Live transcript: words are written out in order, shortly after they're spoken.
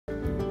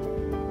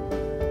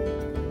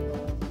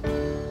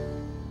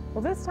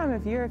Well, this time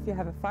of year, if you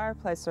have a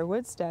fireplace or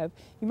wood stove,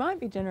 you might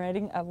be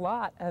generating a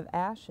lot of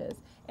ashes.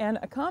 And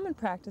a common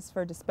practice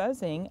for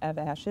disposing of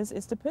ashes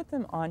is to put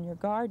them on your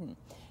garden.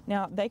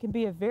 Now, they can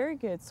be a very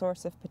good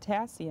source of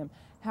potassium.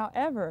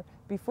 However,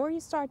 before you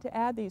start to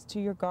add these to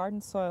your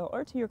garden soil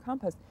or to your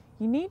compost,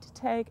 you need to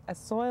take a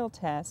soil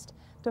test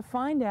to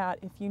find out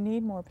if you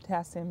need more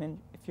potassium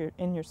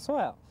in your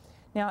soil.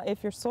 Now,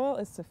 if your soil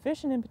is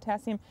sufficient in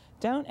potassium,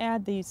 don't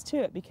add these to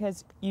it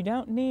because you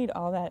don't need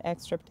all that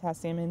extra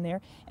potassium in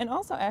there. And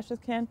also, ashes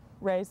can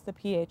raise the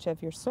pH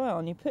of your soil.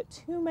 And you put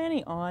too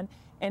many on,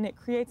 and it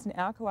creates an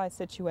alkali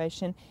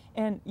situation,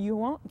 and you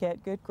won't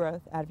get good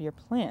growth out of your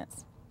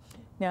plants.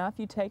 Now, if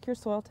you take your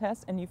soil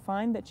test and you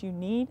find that you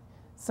need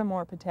some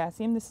more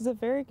potassium, this is a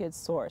very good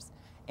source.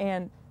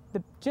 And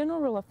the general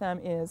rule of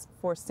thumb is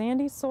for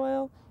sandy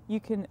soil, you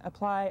can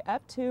apply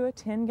up to a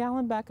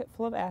 10-gallon bucket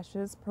full of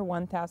ashes per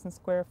 1,000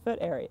 square foot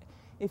area.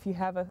 If you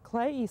have a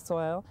clayey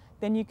soil,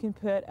 then you can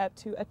put up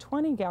to a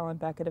 20-gallon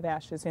bucket of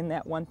ashes in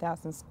that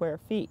 1,000 square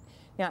feet.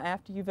 Now,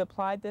 after you've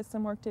applied this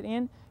and worked it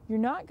in, you're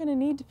not going to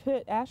need to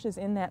put ashes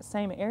in that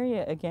same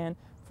area again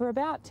for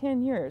about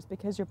 10 years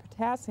because your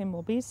potassium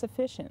will be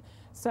sufficient.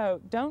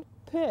 So don't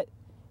put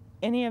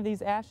any of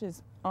these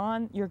ashes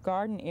on your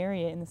garden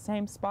area in the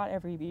same spot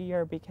every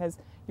year because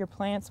your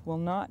plants will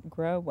not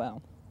grow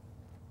well.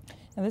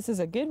 Now, this is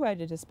a good way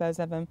to dispose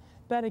of them,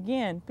 but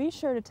again, be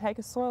sure to take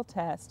a soil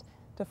test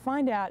to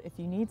find out if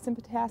you need some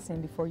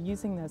potassium before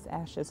using those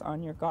ashes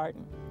on your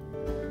garden.